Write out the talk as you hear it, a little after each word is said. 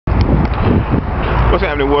What's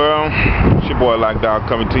happening, world? It's your boy Lockdawg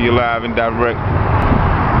coming to you live and direct.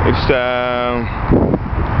 It's a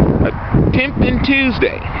 10th and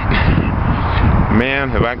Tuesday. Man,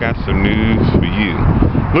 have I got some news for you.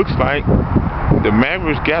 Looks like the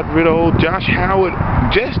Mavericks got rid of old Josh Howard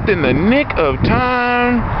just in the nick of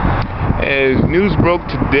time, as news broke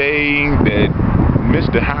today that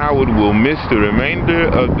Mr. Howard will miss the remainder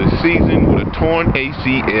of the season with a torn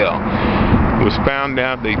ACL. It was found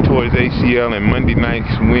out they tore his ACL in Monday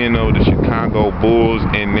night's win over the Chicago Bulls,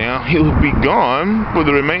 and now he'll be gone for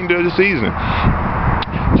the remainder of the season.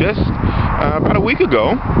 Just about a week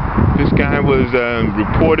ago, this guy was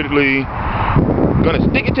reportedly going to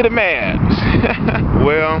stick it to the Mavs.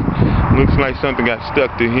 Well, looks like something got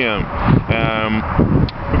stuck to him.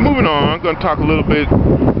 Moving on, I'm going to talk a little bit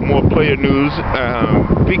more player news.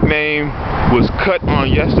 Big name was cut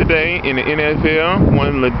on yesterday in the NFL.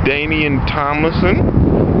 One LaDainian Tomlinson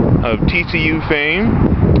of TCU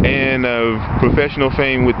fame and of professional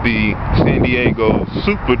fame with the San Diego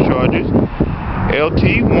Superchargers.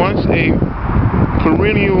 LT, once a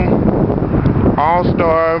perennial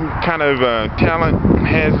all-star kind of talent,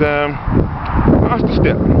 has lost a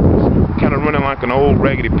step. Kind of running like an old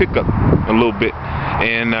raggedy pickup a little bit.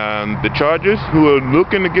 And the Chargers, who are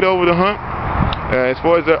looking to get over the hump, as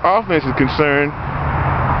far as their offense is concerned,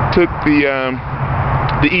 took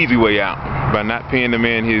the easy way out by not paying the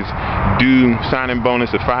man his due signing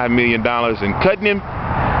bonus of $5 million and cutting him.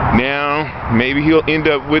 Now, maybe he'll end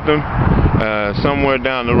up with them somewhere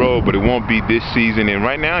down the road, but it won't be this season. And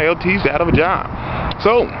right now, LT's out of a job.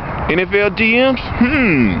 So, NFL GMs,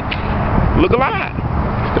 look alive.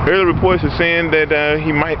 Early reports are saying that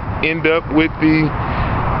he might end up with the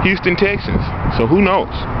Houston Texans. So who knows?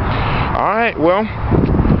 Alright, well,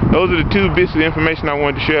 those are the two bits of information I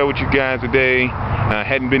wanted to share with you guys today. I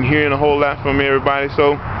hadn't been hearing a whole lot from everybody,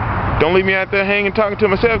 so don't leave me out there hanging talking to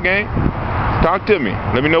myself, gang. Talk to me.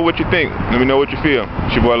 Let me know what you think. Let me know what you feel.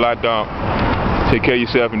 It's your boy Lockdawg. Take care of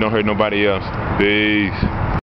yourself and don't hurt nobody else. Peace.